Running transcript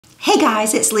Hey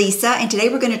guys, it's Lisa, and today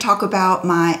we're going to talk about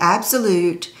my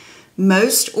absolute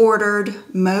most ordered,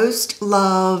 most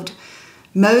loved,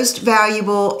 most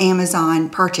valuable Amazon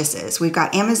purchases. We've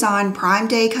got Amazon Prime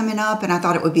Day coming up, and I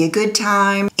thought it would be a good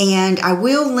time. And I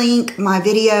will link my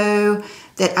video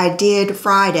that I did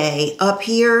Friday up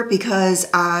here because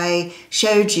I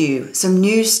showed you some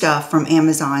new stuff from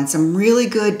Amazon, some really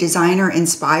good designer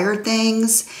inspired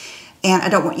things. And I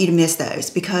don't want you to miss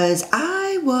those because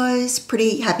I was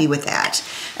pretty happy with that.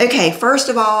 Okay, first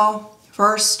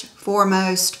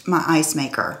foremost, my ice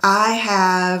maker. I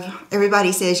have,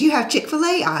 everybody says, you have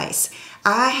Chick-fil-A ice.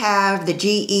 I have the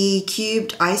GE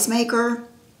cubed ice maker,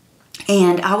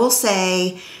 and I will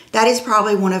say that is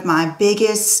probably one of my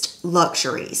biggest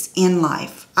luxuries in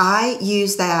life. I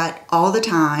use that all the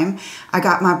time. I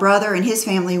got my brother and his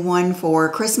family one for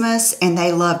Christmas, and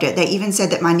they loved it. They even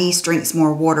said that my niece drinks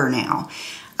more water now.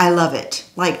 I love it.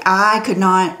 Like, I could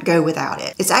not go without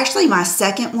it. It's actually my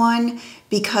second one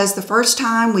because the first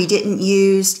time we didn't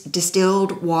use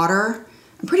distilled water.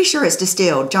 I'm pretty sure it's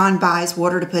distilled. John buys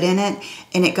water to put in it,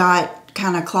 and it got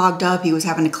kind of clogged up. He was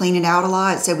having to clean it out a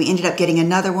lot, so we ended up getting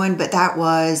another one, but that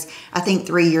was, I think,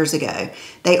 3 years ago.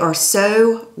 They are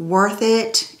so worth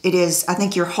it. It is, I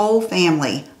think your whole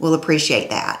family will appreciate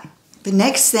that. The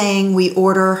next thing we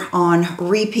order on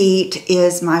repeat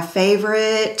is my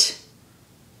favorite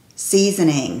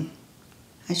seasoning.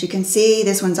 As you can see,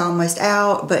 this one's almost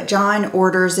out, but John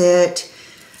orders it,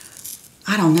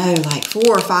 I don't know, like 4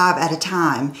 or 5 at a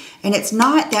time. And it's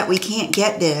not that we can't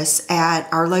get this at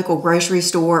our local grocery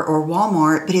store or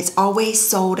Walmart, but it's always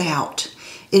sold out.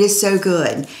 It is so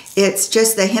good. It's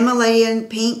just the Himalayan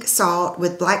pink salt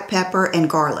with black pepper and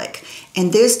garlic.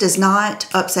 And this does not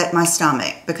upset my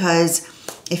stomach because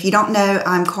if you don't know,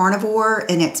 I'm carnivore,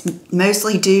 and it's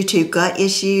mostly due to gut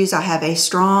issues. I have a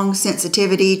strong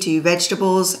sensitivity to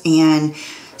vegetables and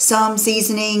some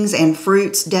seasonings and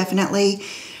fruits, definitely.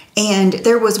 And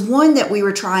there was one that we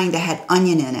were trying that had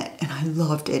onion in it, and I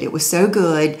loved it. It was so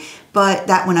good, but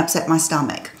that one upset my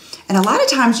stomach. And a lot of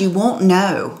times you won't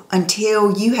know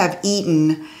until you have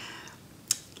eaten,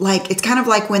 like, it's kind of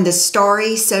like when the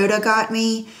Starry soda got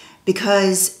me,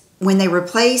 because when they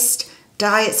replaced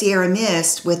Diet Sierra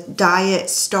Mist with Diet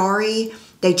Starry,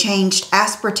 they changed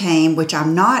aspartame, which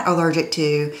I'm not allergic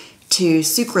to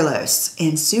sucralose.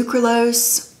 And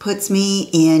sucralose puts me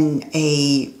in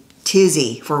a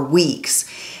tizzy for weeks,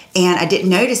 and I didn't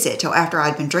notice it till after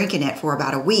I'd been drinking it for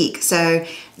about a week. So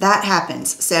that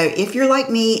happens. So if you're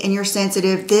like me and you're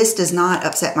sensitive, this does not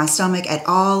upset my stomach at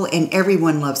all, and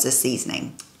everyone loves this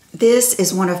seasoning. This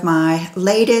is one of my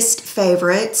latest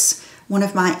favorites. One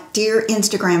of my dear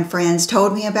Instagram friends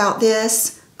told me about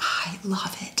this. I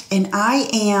love it, and I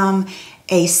am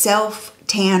a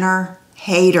self-tanner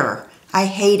hater. I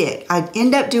hate it. I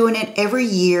end up doing it every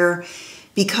year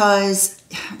because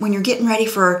when you're getting ready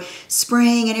for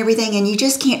spring and everything, and you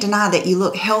just can't deny that you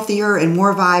look healthier and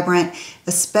more vibrant,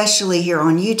 especially here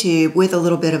on YouTube with a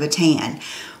little bit of a tan.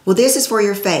 Well, this is for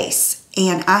your face,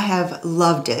 and I have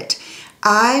loved it.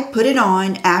 I put it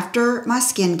on after my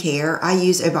skincare. I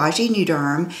use Obagi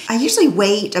Nuderm. I usually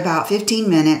wait about 15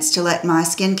 minutes to let my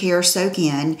skincare soak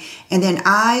in, and then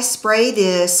I spray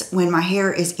this when my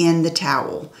hair is in the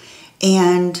towel.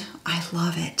 And I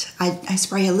love it. I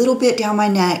spray a little bit down my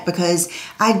neck because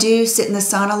I do sit in the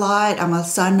sun a lot. I'm a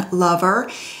sun lover,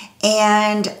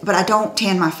 but I don't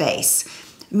tan my face.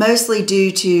 Mostly due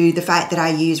to the fact that I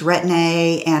use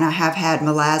Retin-A and I have had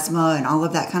melasma and all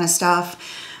of that kind of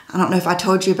stuff. I don't know if I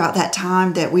told you about that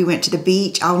time that we went to the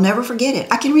beach. I'll never forget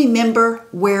it. I can remember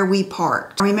where we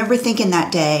parked. I remember thinking that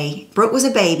day, Brooke was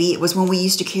a baby. It was when we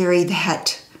used to carry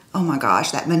that, oh my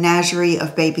gosh, that menagerie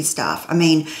of baby stuff. I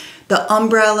mean, the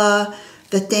umbrella,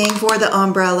 the thing for the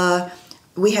umbrella.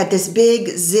 We had this big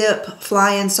zip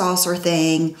flying saucer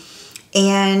thing,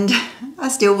 and I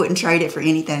still wouldn't trade it for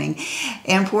anything.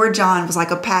 And poor John was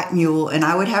like a pack mule, and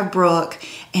I would have Brooke.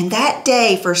 And that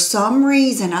day, for some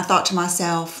reason, I thought to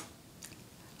myself,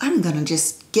 I'm gonna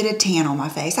just get a tan on my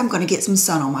face. I'm gonna get some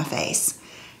sun on my face.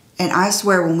 And I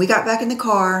swear, when we got back in the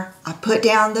car, I put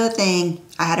down the thing,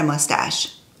 I had a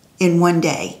mustache in one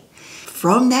day.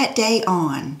 From that day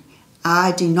on,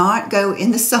 I do not go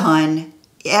in the sun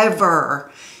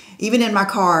ever, even in my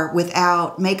car,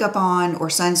 without makeup on or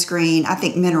sunscreen. I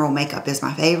think mineral makeup is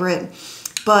my favorite,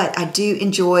 but I do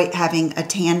enjoy having a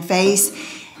tan face.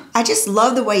 I just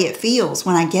love the way it feels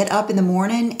when I get up in the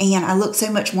morning and I look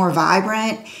so much more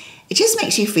vibrant. It just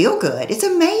makes you feel good. It's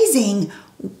amazing,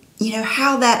 you know,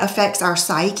 how that affects our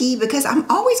psyche, because I'm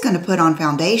always going to put on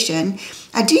foundation.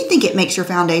 I do think it makes your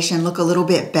foundation look a little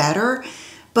bit better,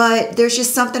 but there's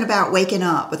just something about waking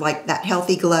up with like that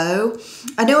healthy glow.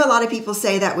 I know a lot of people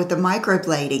say that with the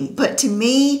microblading, but to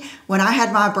me, when I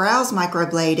had my brows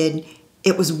microbladed,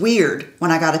 it was weird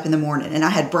when I got up in the morning and I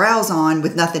had brows on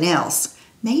with nothing else.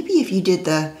 Maybe if you did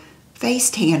the face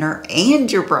tanner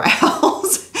and your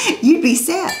brows, you'd be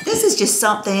set. This is just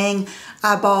something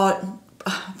I bought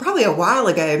probably a while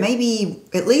ago, maybe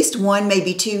at least 1,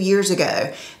 maybe 2 years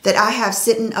ago, that I have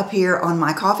sitting up here on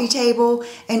my coffee table,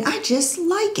 and I just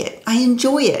like it. I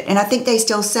enjoy it, and I think they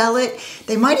still sell it.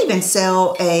 They might even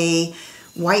sell a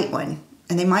white one,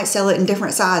 and they might sell it in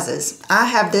different sizes. I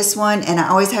have this one, and I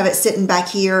always have it sitting back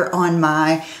here on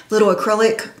my little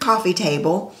acrylic coffee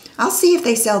table. I'll see if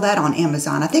they sell that on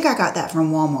Amazon. I think I got that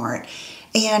from Walmart.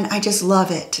 And I just love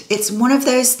it. It's one of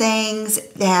those things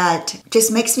that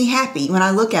just makes me happy when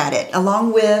I look at it,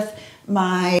 along with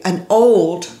an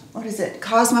old, what is it,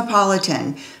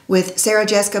 Cosmopolitan with Sarah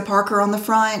Jessica Parker on the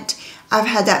front. I've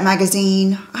had that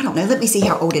magazine, I don't know, let me see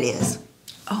how old it is.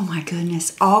 Oh my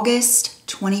goodness, August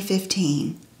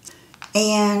 2015.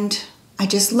 And I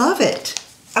just love it.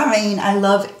 I mean, I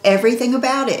love everything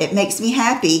about it. It makes me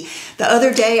happy. The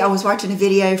other day I was watching a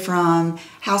video from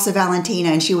House of Valentina,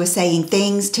 and she was saying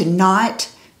things to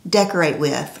not decorate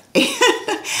with.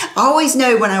 I always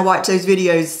know when I watch those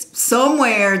videos,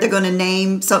 somewhere they're going to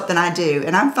name something I do,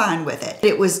 and I'm fine with it.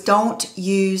 It was don't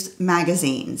use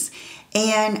magazines.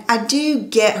 And I do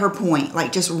get her point,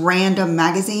 like just random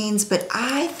magazines, but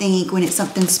I think when it's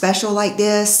something special like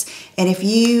this, and if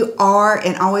you are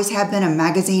and always have been a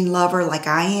magazine lover like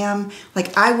I am,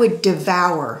 like I would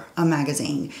devour a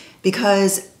magazine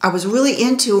because I was really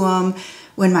into them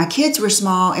when my kids were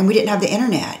small and we didn't have the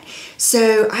internet.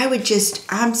 So I would just,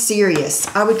 I'm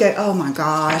serious, I would go, oh my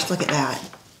gosh, look at that.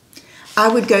 I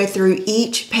would go through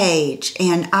each page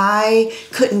and I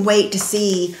couldn't wait to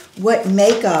see what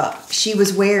makeup she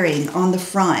was wearing on the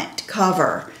front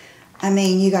cover. I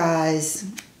mean, you guys,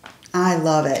 I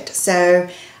love it. So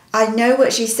I know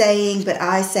what she's saying, but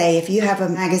I say if you have a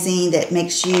magazine that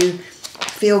makes you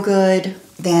feel good,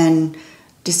 then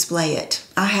display it.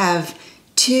 I have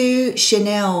 2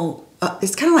 Chanel,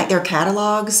 it's kind of like their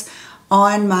catalogs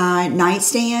on my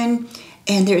nightstand.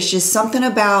 And there's just something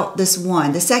about this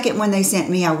one. The second one they sent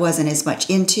me I wasn't as much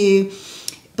into,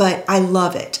 but I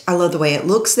love it. I love the way it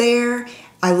looks there.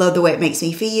 I love the way it makes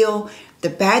me feel. The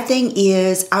bad thing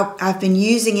is I've been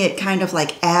using it kind of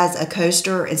like as a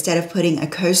coaster instead of putting a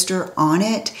coaster on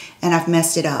it, and I've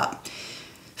messed it up.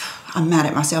 I'm mad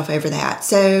at myself over that.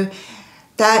 So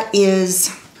that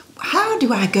is, how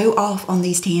do I go off on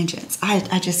these tangents?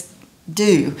 I just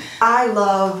do. I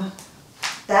love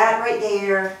that right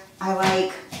there. I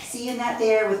like seeing that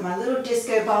there with my little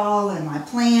disco ball and my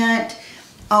plant,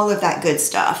 all of that good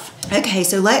stuff. Okay,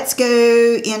 so let's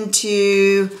go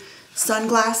into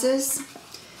sunglasses.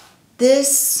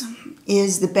 This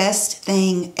is the best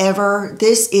thing ever.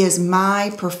 This is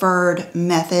my preferred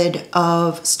method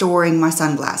of storing my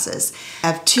sunglasses.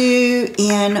 I have 2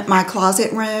 in my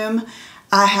closet room.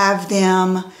 I have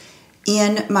them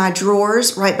in my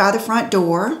drawers right by the front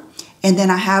door. And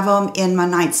then I have them in my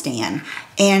nightstand,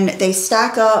 and they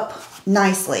stack up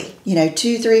nicely, you know,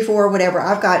 2, 3, 4, whatever.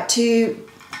 I've got 2,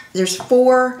 there's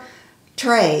 4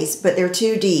 trays, but they're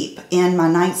 2 deep in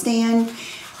my nightstand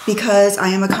because I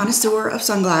am a connoisseur of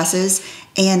sunglasses,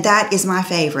 and that is my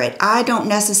favorite. I don't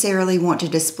necessarily want to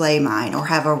display mine or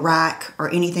have a rack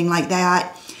or anything like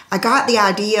that. I got the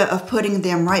idea of putting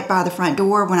them right by the front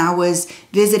door when I was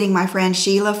visiting my friend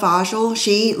Sheila Fajl.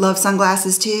 She loves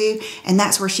sunglasses too, and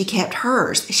that's where she kept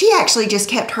hers. She actually just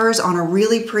kept hers on a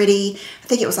really pretty, I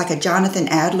think it was like a Jonathan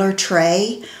Adler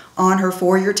tray on her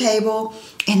foyer table,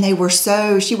 and they were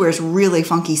she wears really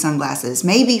funky sunglasses,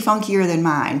 maybe funkier than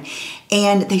mine,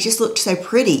 and they just looked so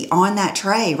pretty on that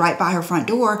tray right by her front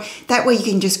door. That way you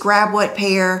can just grab what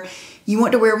pair you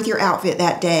want to wear with your outfit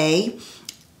that day,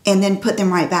 and then put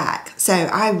them right back. So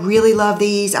I really love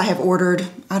these. I have ordered,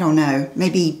 I don't know,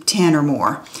 maybe 10 or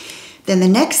more. Then the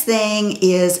next thing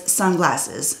is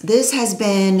sunglasses. This has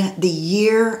been the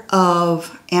year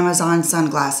of Amazon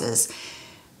sunglasses.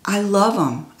 I love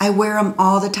them. I wear them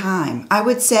all the time. I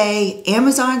would say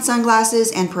Amazon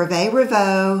sunglasses and Privé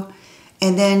Revaux,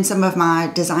 and then some of my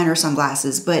designer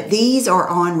sunglasses, but these are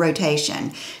on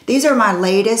rotation. These are my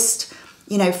latest,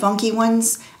 you know, funky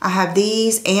ones. I have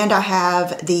these, and I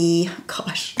have the,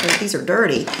 gosh, these are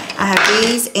dirty. I have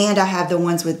these, and I have the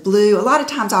ones with blue. A lot of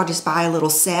times I'll just buy a little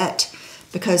set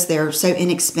because they're so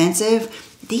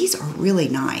inexpensive. These are really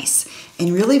nice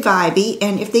and really vibey,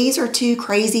 and if these are too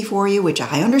crazy for you, which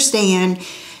I understand,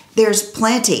 there's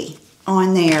plenty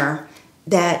on there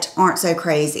that aren't so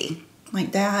crazy.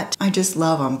 like that. I just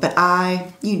love them. But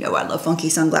you know I love funky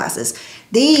sunglasses.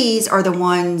 These are the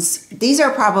ones, these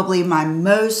are probably my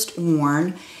most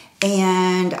worn.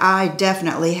 And I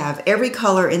definitely have every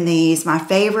color in these. My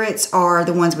favorites are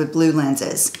the ones with blue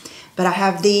lenses. But I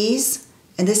have these,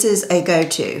 and this is a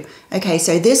go-to. Okay,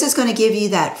 so this is gonna give you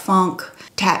that funk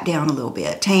tap down a little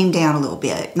bit, tame down a little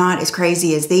bit. Not as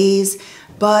crazy as these,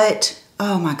 but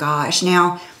oh my gosh.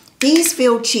 Now, these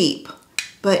feel cheap,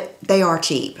 but they are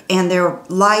cheap. And they're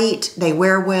light, they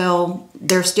wear well,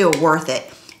 they're still worth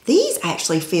it. These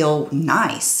actually feel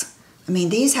nice. I mean,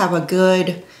 these have a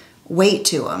good weight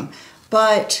to them,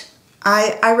 but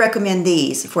I recommend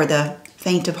these for the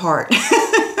faint of heart.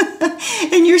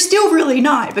 And you're still really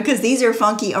not, because these are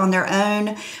funky on their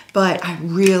own, but I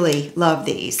really love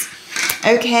these.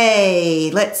 Okay,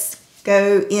 let's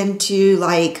go into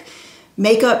like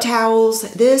makeup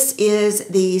towels. This is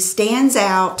the Stands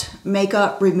Out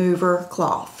Makeup Remover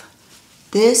Cloth.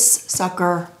 This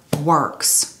sucker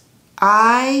works.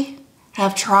 I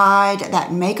have tried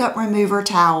that makeup remover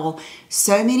towel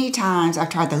so many times. I've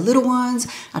tried the little ones,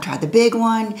 I've tried the big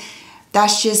one.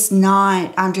 That's just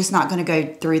not, I'm just not gonna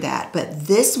go through that. But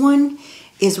this one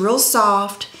is real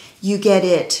soft. You get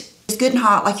it, it's good and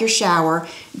hot like your shower.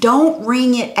 Don't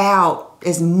wring it out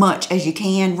as much as you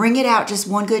can. Wring it out just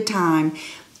one good time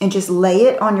and just lay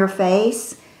it on your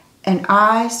face. And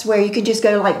I swear you can just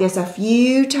go like this a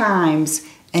few times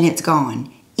and it's gone.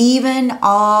 Even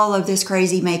all of this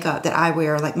crazy makeup that I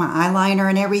wear, like my eyeliner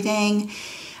and everything,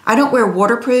 I don't wear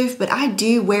waterproof, but I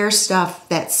do wear stuff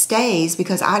that stays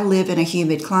because I live in a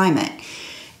humid climate.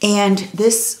 And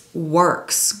this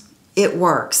works. It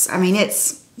works. I mean,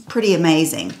 it's pretty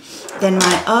amazing. Then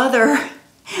my other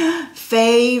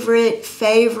favorite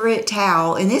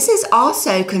towel, and this is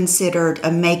also considered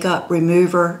a makeup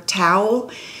remover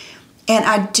towel. And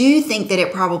I do think that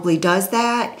it probably does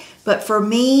that. But for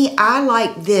me, I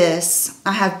like this.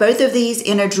 I have both of these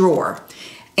in a drawer.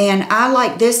 And I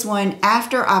like this one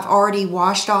after I've already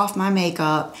washed off my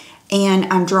makeup and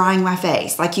I'm drying my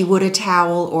face, like you would a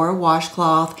towel or a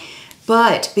washcloth.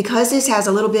 But because this has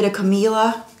a little bit of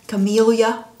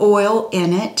camellia oil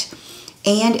in it,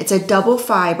 and it's a double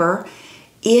fiber,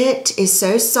 it is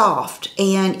so soft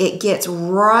and it gets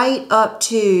right up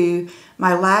to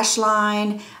my lash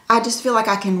line. I just feel like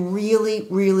I can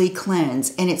really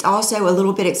cleanse. And it's also a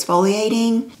little bit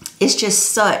exfoliating. It's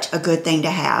just such a good thing to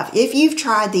have. If you've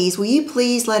tried these, will you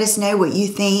please let us know what you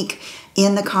think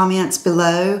in the comments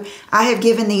below? I have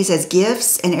given these as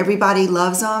gifts and everybody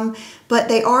loves them, but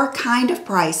they are kind of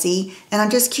pricey. And I'm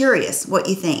just curious what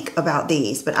you think about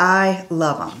these, but I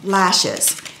love them.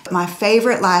 Lashes. My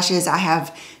favorite lashes, I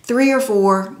have 3 or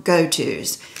 4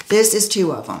 go-tos. This is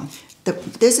 2 of them.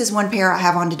 This is one pair I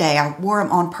have on today. I wore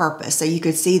them on purpose so you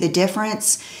could see the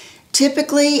difference.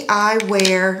 Typically, I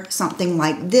wear something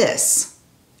like this,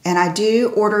 and I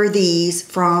do order these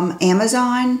from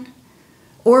Amazon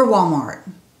or Walmart,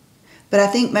 but I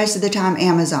think most of the time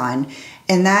Amazon,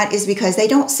 and that is because they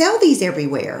don't sell these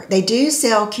everywhere. They do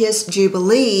sell Kiss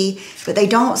Jubilee, but they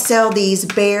don't sell these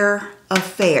Bare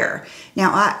Affair.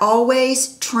 Now, I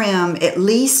always trim at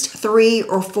least 3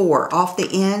 or 4 off the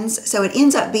ends, so it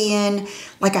ends up being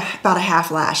like about a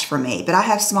half lash for me, but I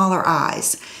have smaller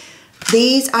eyes.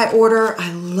 These I order,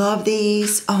 I love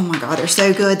these. Oh my God, they're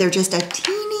so good. They're just a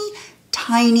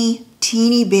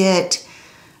teeny bit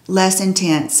less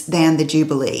intense than the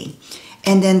Jubilee.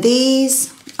 And then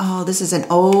these, oh, this is an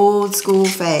old school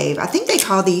fave. I think they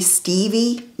call these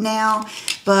Stevie now,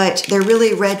 but they're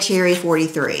really Red Cherry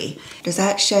 43. Does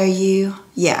that show you?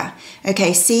 Yeah.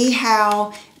 Okay, see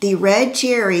how the red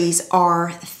cherries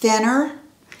are thinner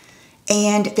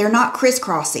and they're not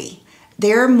crisscrossy.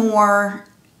 They're more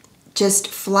just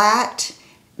flat.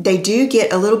 They do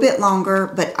get a little bit longer,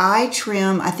 but I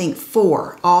trim, I think,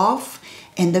 4 off,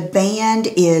 and the band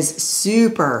is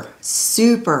super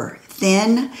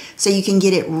thin, so you can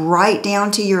get it right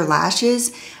down to your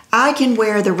lashes. I can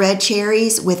wear the red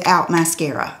cherries without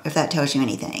mascara, if that tells you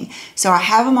anything. So I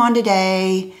have them on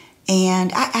today,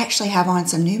 and I actually have on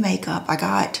some new makeup I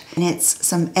got, and it's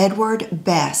some Edward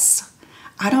Bess.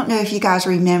 I don't know if you guys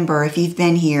remember, if you've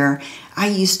been here, I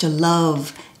used to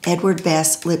love Edward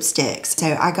Bess lipsticks.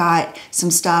 So I got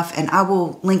some stuff and I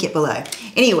will link it below.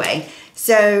 Anyway,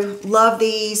 so love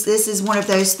these. This is one of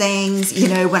those things, you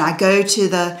know, when I go to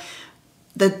the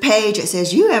page, it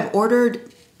says you have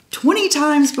ordered 20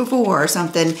 times before or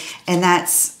something, and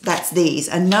that's these.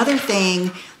 Another thing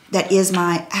that is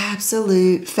my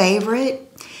absolute favorite,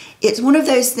 it's one of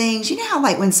those things, you know how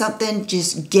like when something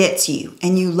just gets you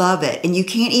and you love it and you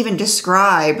can't even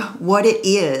describe what it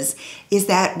is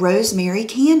that rosemary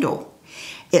candle.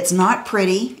 It's not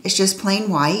pretty. It's just plain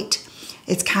white.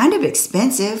 It's kind of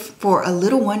expensive. For a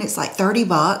little one, it's like 30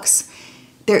 bucks.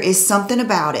 There is something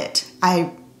about it.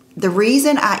 The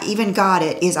reason I even got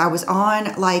it is I was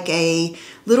on like a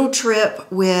little trip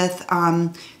with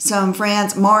some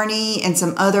friends, Marnie and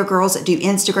some other girls that do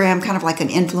Instagram, kind of like an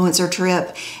influencer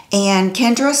trip. And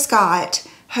Kendra Scott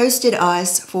hosted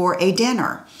us for a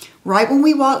dinner. Right when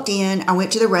we walked in, I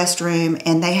went to the restroom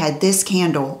and they had this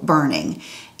candle burning.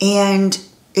 And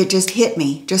it just hit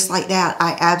me just like that.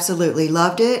 I absolutely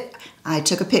loved it. I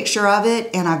took a picture of it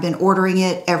and I've been ordering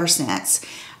it ever since.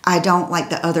 I don't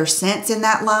like the other scents in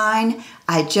that line.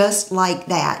 I just like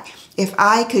that. If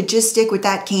I could just stick with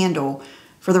that candle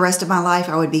for the rest of my life,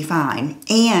 I would be fine.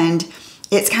 And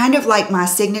it's kind of like my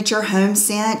signature home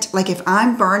scent. Like if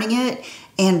I'm burning it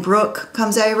and Brooke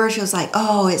comes over, she was like,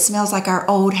 oh, it smells like our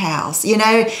old house. You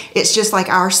know, it's just like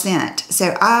our scent.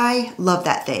 So I love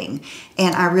that thing.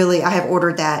 And I have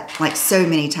ordered that like so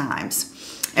many times.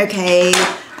 Okay,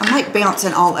 I'm like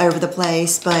bouncing all over the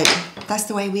place, but that's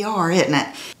the way we are, isn't it?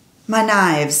 My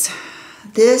knives.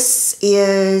 This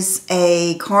is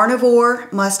a carnivore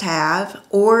must-have,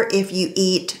 or if you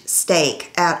eat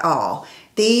steak at all.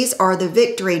 These are the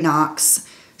Victorinox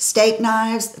steak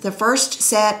knives. The first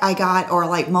set I got are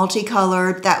like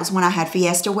multicolored. That was when I had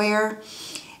Fiesta ware.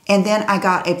 And then I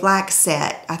got a black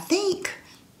set. I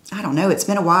don't know, it's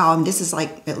been a while. And this is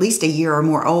like at least a year or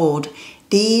more old.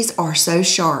 These are so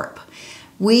sharp.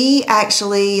 We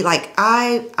actually,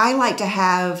 I like to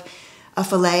have a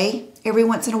fillet every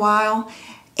once in a while.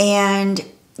 And,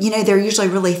 you know, they're usually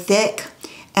really thick.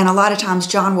 And a lot of times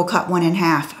John will cut one in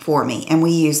half for me. And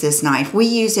we use this knife. We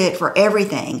use it for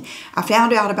everything. I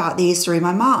found out about these through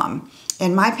my mom.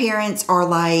 And my parents are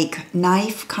like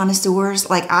knife connoisseurs.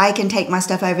 Like I can take my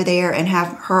stuff over there and have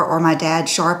her or my dad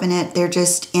sharpen it. They're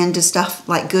just into stuff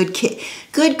like good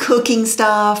cooking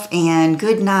stuff and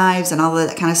good knives and all of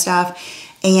that kind of stuff.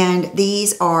 And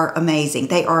these are amazing.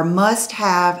 They are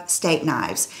must-have steak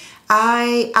knives.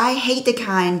 I hate the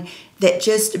kind that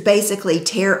just basically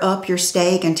tear up your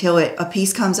steak until a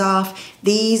piece comes off.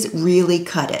 These really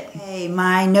cut it. Hey,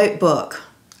 my notebook.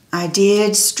 I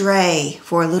did stray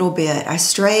for a little bit. I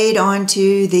strayed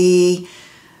onto the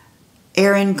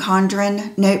Erin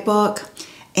Condren notebook,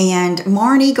 and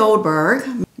Marnie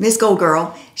Goldberg, Miss Gold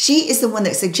Girl, she is the one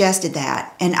that suggested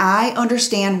that, and I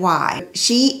understand why.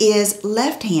 She is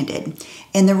left-handed,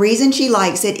 and the reason she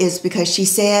likes it is because she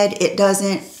said it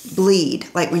doesn't bleed,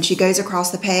 like when she goes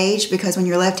across the page, because when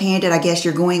you're left-handed, I guess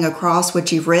you're going across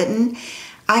what you've written.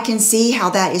 I can see how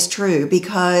that is true,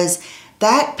 because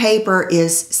that paper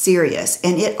is serious,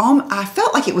 and I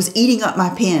felt like it was eating up my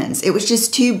pens. It was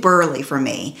just too burly for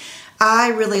me. I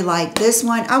really like this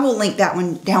one. I will link that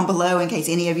one down below in case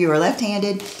any of you are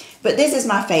left-handed, but this is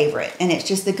my favorite, and it's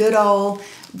just the good old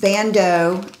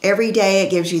Bandeau. Every day it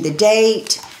gives you the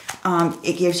date,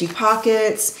 it gives you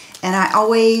pockets, and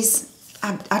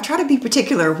I try to be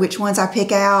particular which ones I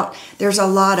pick out. There's a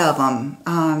lot of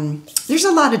them. There's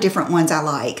a lot of different ones I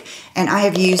like, and I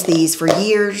have used these for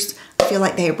years. I feel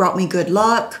like they have brought me good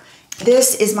luck.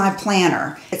 This is my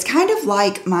planner. It's kind of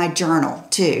like my journal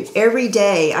too. Every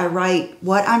day I write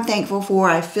what I'm thankful for.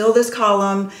 I fill this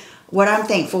column, what I'm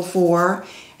thankful for,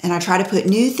 and I try to put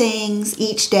new things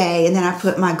each day, and then I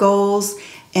put my goals,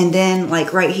 and then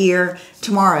like right here,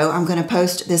 tomorrow I'm gonna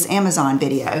post this Amazon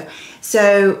video.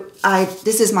 So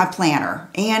this is my planner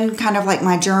and kind of like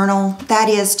my journal. That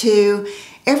is too.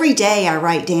 Every day I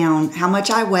write down how much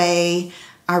I weigh.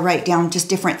 I write down just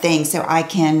different things so I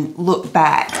can look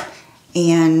back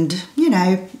and, you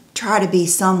know, try to be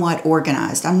somewhat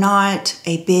organized. I'm not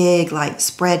a big like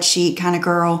spreadsheet kind of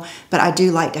girl, but I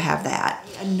do like to have that.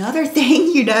 Another thing,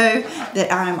 you know, that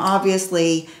I'm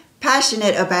obviously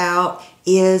passionate about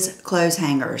is clothes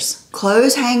hangers.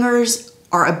 Clothes hangers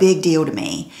are a big deal to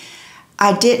me.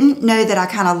 I didn't know that I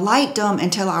kind of liked them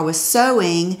until I was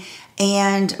sewing,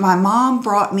 and my mom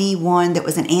brought me one that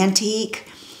was an antique.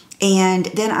 And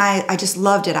then I just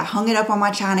loved it. I hung it up on my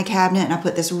china cabinet and I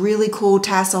put this really cool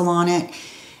tassel on it.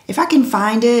 If I can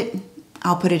find it,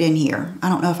 I'll put it in here. I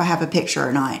don't know if I have a picture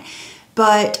or not.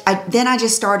 But then I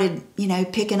just started, you know,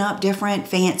 picking up different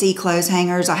fancy clothes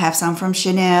hangers. I have some from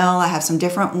Chanel. I have some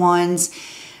different ones.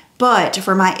 But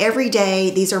for my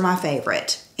everyday, these are my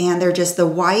favorite. And they're just the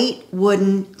white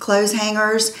wooden clothes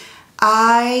hangers.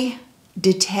 I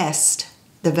detest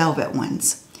the velvet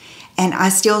ones. And I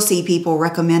still see people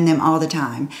recommend them all the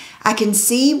time. I can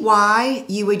see why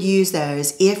you would use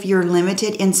those if you're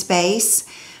limited in space,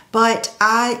 but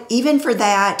even for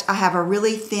that, I have a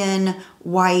really thin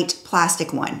white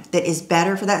plastic one that is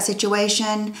better for that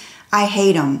situation. I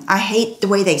hate them. I hate the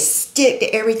way they stick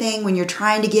to everything when you're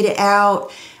trying to get it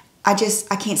out. I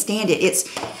can't stand it.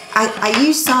 I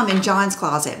use some in John's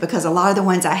closet because a lot of the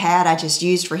ones I had, I just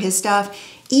used for his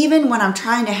stuff. Even when I'm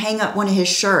trying to hang up one of his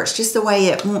shirts, just the way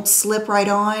it won't slip right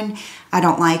on, I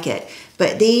don't like it.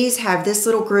 But these have this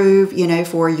little groove, you know,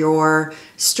 for your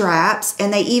straps,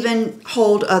 and they even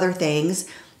hold other things.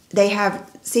 They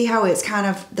have, see how it's kind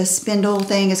of, the spindle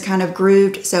thing is kind of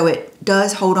grooved, so it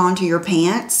does hold on to your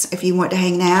pants if you want to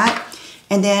hang that.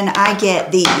 And then I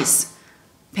get these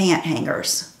pant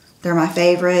hangers. They're my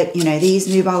favorite. You know,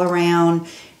 these move all around.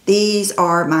 These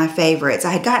are my favorites.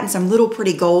 I had gotten some little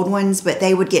pretty gold ones, but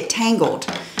they would get tangled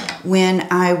when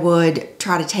I would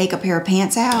try to take a pair of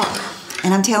pants out.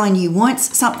 And I'm telling you,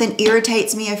 once something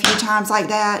irritates me a few times like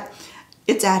that,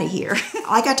 it's out of here.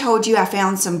 Like I told you, I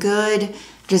found some good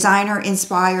designer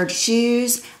inspired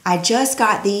shoes. I just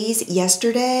got these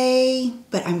yesterday,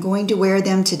 but I'm going to wear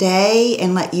them today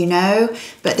and let you know.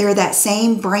 But they're that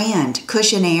same brand,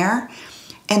 Cushionaire,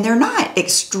 and they're not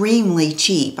extremely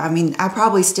cheap. I mean, I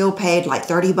probably still paid like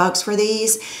 30 bucks for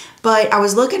these, but I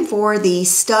was looking for the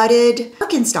studded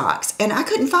Birkenstocks and I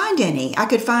couldn't find any. I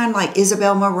could find like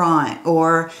Isabel Marant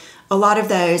or a lot of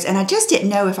those, and I just didn't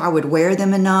know if I would wear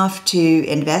them enough to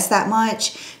invest that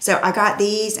much. So I got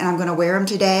these and I'm gonna wear them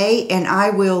today, and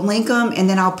I will link them and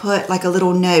then I'll put like a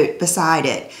little note beside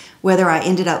it whether I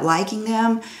ended up liking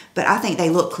them, but I think they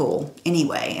look cool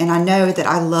anyway. And I know that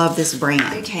I love this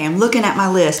brand. Okay, I'm looking at my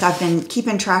list. I've been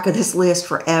keeping track of this list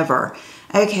forever.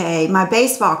 Okay, my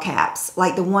baseball caps,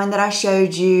 like the one that I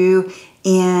showed you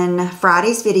in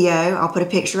Friday's video. I'll put a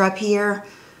picture up here.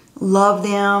 Love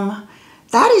them.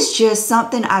 That is just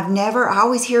something I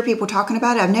always hear people talking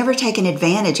about it. I've never taken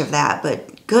advantage of that,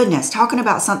 but goodness, talking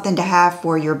about something to have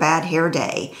for your bad hair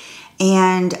day.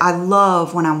 And I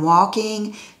love when I'm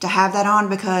walking to have that on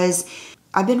because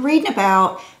I've been reading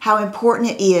about how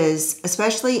important it is,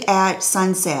 especially at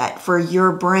sunset, for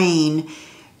your brain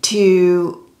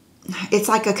to, it's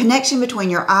like a connection between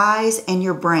your eyes and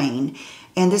your brain.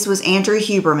 And this was Andrew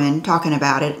Huberman talking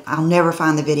about it. I'll never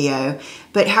find the video,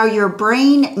 but how your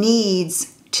brain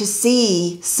needs to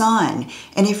see sun.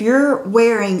 And if you're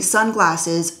wearing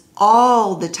sunglasses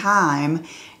all the time,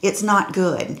 it's not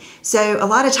good. So a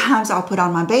lot of times I'll put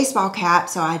on my baseball cap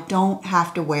so I don't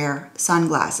have to wear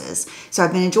sunglasses. So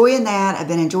I've been enjoying that. I've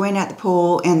been enjoying it at the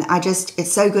pool, and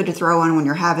it's so good to throw on when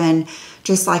you're having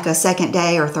just like a second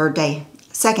day or third day.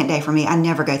 Second day for me, I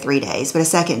never go 3 days, but a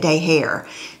second day hair.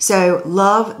 So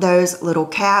love those little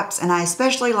caps, and I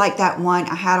especially like that one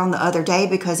I had on the other day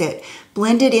because it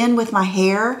blended in with my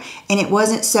hair and it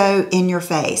wasn't so in your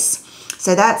face.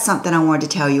 So that's something I wanted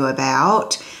to tell you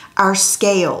about. Our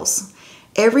scales.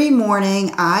 Every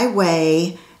morning I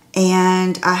weigh,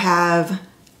 and I have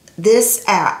this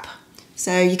app.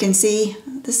 So you can see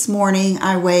this morning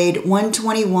I weighed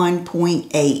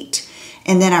 121.8.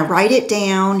 And then I write it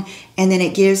down, and then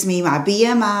it gives me my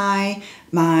BMI,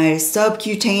 my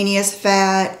subcutaneous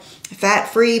fat,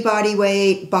 fat-free body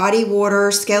weight, body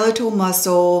water, skeletal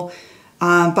muscle,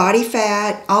 body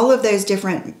fat, all of those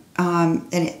different, my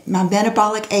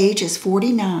metabolic age is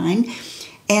 49,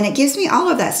 and it gives me all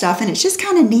of that stuff, and it's just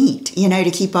kind of neat, you know, to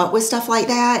keep up with stuff like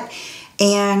that,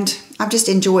 and I've just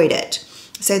enjoyed it.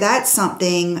 So that's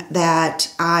something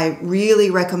that I really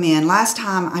recommend. Last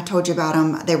time I told you about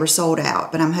them, they were sold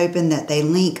out, but I'm hoping that they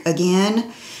link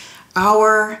again.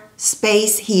 Our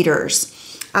space heaters.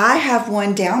 I have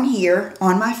one down here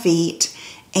on my feet,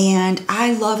 and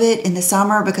I love it in the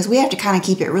summer because we have to kind of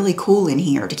keep it really cool in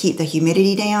here to keep the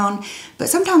humidity down. But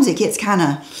sometimes it gets kind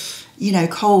of, you know,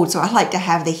 cold, so I like to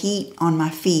have the heat on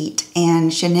my feet,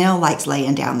 and Chanel likes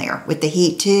laying down there with the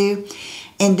heat too.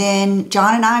 And then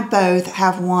John and I both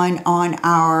have one on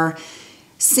our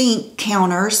sink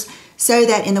counters so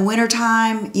that in the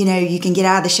wintertime, you know, you can get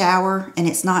out of the shower and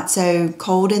it's not so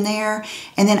cold in there.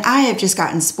 And then I have just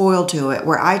gotten spoiled to it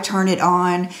where I turn it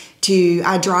on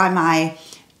I dry my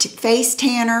face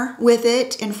tanner with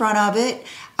it in front of it.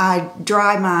 I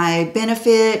dry my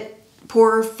Benefit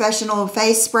Professional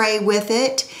face spray with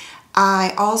it.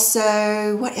 I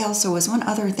also, what else? There was one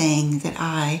other thing that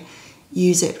I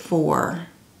use it for.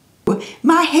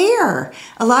 My hair.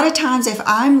 A lot of times if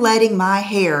I'm letting my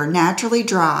hair naturally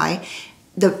dry,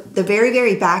 the very,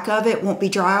 very back of it won't be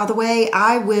dry all the way.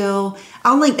 I'll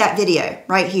link that video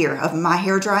right here of my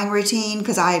hair drying routine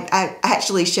because I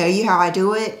actually show you how I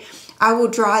do it. I will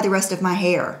dry the rest of my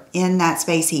hair in that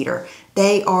space heater.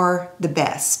 They are the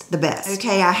best, the best.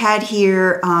 Okay, I had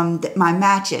here my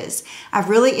matches. I've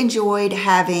really enjoyed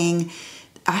I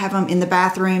have them in the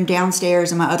bathroom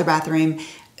downstairs in my other bathroom.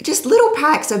 just little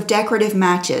packs of decorative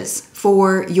matches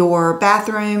for your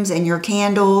bathrooms and your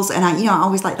candles. And I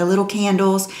always like the little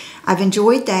candles. I've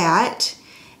enjoyed that.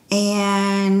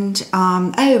 And,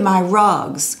 oh, my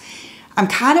rugs. I'm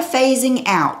kind of phasing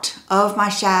out of my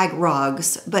shag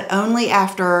rugs, but only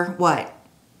after,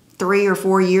 3 or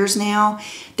 4 years now.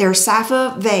 There's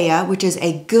Safa Vea, which is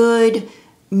a good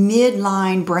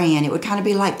midline brand. It would kind of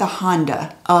be like the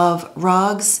Honda of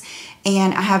rugs.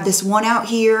 And I have this one out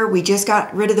here. We just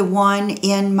got rid of the one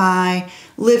in my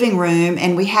living room,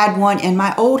 and we had one in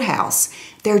my old house.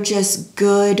 They're just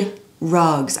good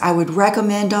rugs. I would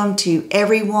recommend them to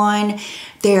everyone.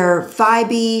 They're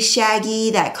vibey,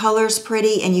 shaggy, that color's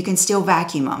pretty, and you can still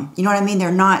vacuum them. You know what I mean?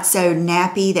 They're not so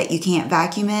nappy that you can't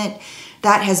vacuum it.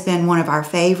 That has been one of our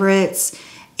favorites.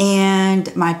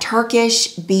 And my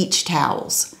Turkish beach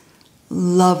towels.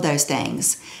 Love those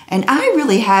things. And I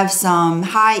really have some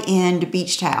high-end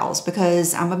beach towels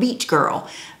because I'm a beach girl.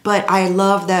 But I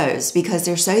love those because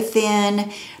they're so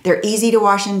thin, they're easy to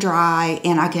wash and dry,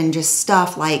 and I can just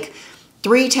stuff like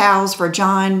 3 towels for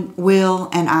John, Will,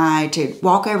 and I to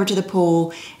walk over to the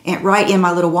pool and right in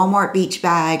my little Walmart beach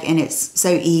bag, and it's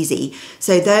so easy.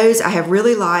 So those I have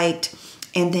really liked.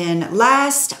 And then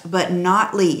last but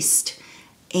not least,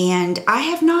 and I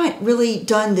have not really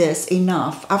done this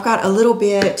enough. I've got a little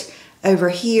bit over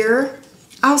here.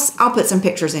 I'll put some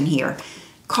pictures in here.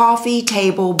 Coffee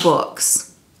table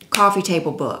books. Coffee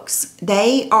table books.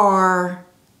 They are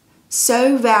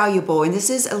so valuable, and this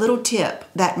is a little tip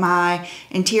that my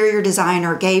interior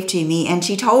designer gave to me, and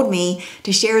she told me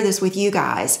to share this with you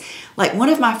guys. Like, one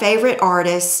of my favorite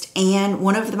artists and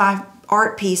one of my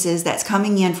art pieces that's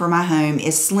coming in for my home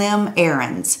is Slim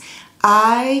Aarons.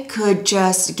 I could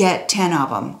just get 10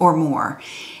 of them or more,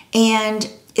 and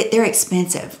they're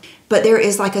expensive. But there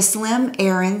is like a Slim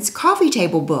Aarons coffee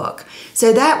table book.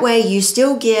 So that way you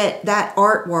still get that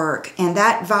artwork and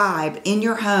that vibe in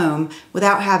your home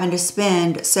without having to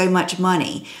spend so much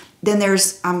money. Then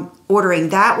I'm ordering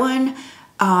that one.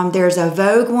 There's a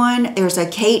Vogue one. There's a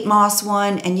Kate Moss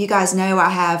one. And you guys know I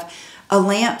have a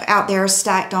lamp out there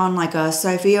stacked on like a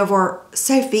Sophia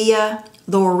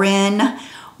Loren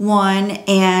one.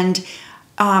 And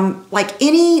like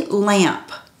any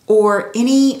lamp or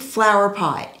any flower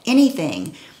pot,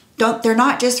 anything. They're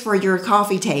not just for your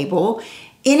coffee table.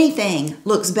 Anything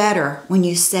looks better when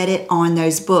you set it on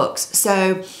those books.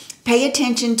 So pay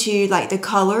attention to like the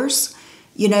colors,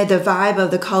 the vibe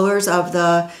of the colors of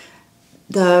the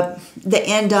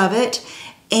end of it.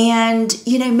 And,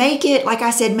 make it, like I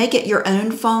said, make it your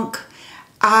own funk.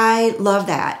 I love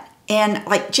that. And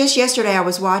like just yesterday, I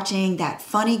was watching that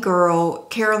funny girl,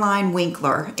 Caroline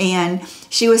Winkler, and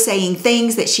she was saying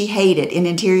things that she hated in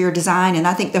interior design. And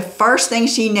I think the first thing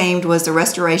she named was the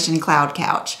Restoration Cloud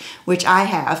Couch, which I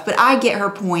have, but I get her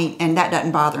point and that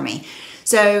doesn't bother me.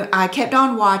 So I kept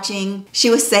on watching. She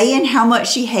was saying how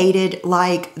much she hated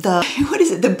like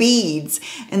the beads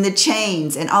and the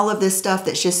chains and all of this stuff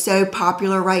that's just so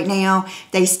popular right now.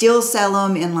 They still sell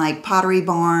them in like Pottery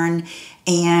Barn.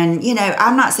 And,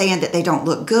 I'm not saying that they don't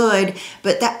look good,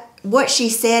 but what she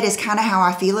said is kind of how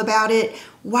I feel about it.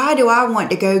 Why do I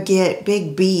want to go get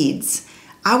big beads?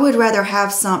 I would rather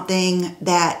have something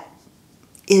that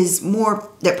is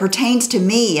more, that pertains to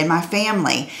me and my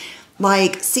family,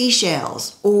 like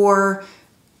seashells or,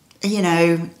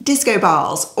 disco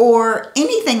balls or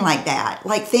anything like that.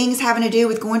 Like things having to do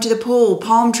with going to the pool,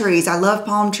 palm trees. I love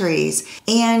palm trees.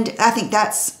 And I think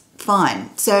that's fun.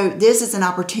 So this is an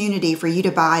opportunity for you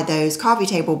to buy those coffee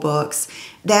table books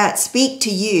that speak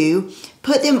to you.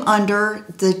 Put them under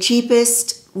the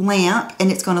cheapest lamp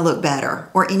and it's going to look better,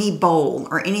 or any bowl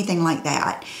or anything like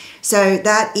that. So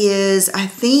that is, I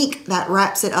think that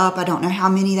wraps it up. I don't know how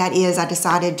many that is. I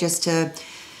decided just to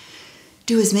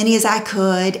do as many as I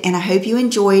could, and I hope you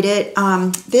enjoyed it.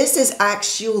 This is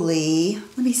actually,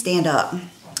 let me stand up.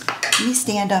 Let me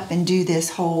stand up and do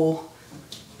this whole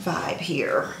vibe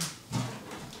here.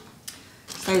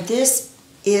 So this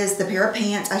is the pair of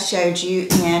pants I showed you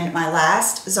in my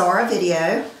last Zara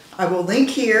video. I will link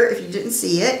here if you didn't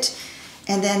see it.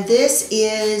 And then this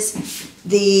is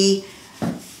the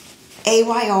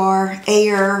AYR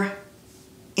Air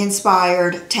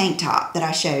inspired tank top that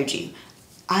I showed you.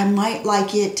 I might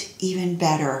like it even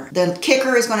better. The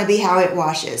kicker is going to be how it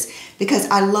washes, because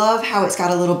I love how it's got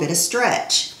a little bit of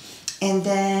stretch. And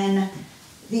then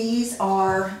these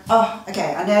are,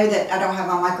 okay, I know that I don't have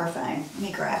my microphone. Let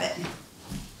me grab it.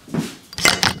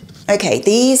 Okay,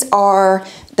 these are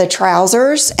the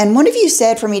trousers, and one of you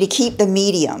said for me to keep the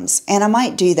mediums, and I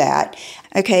might do that.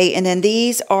 Okay, and then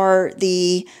these are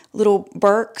the little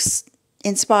Birks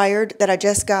inspired that I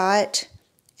just got,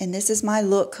 And this is my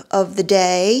look of the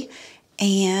day.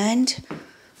 And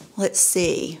let's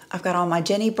see, I've got on my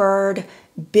Jenny Bird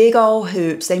big old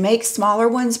hoops. They make smaller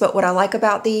ones, but what I like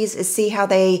about these is see how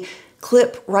they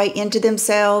clip right into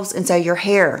themselves, and so your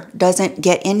hair doesn't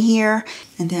get in here.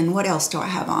 And then what else do I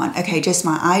have on? Okay, just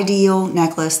my ideal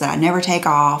necklace that I never take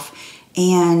off,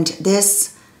 and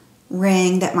this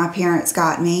ring that my parents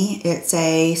got me. It's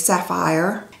a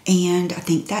sapphire, and I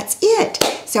think that's it.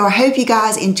 So I hope you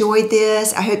guys enjoyed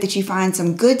this. I hope that you find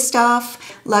some good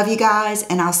stuff. Love you guys,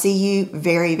 and I'll see you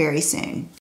very, very soon.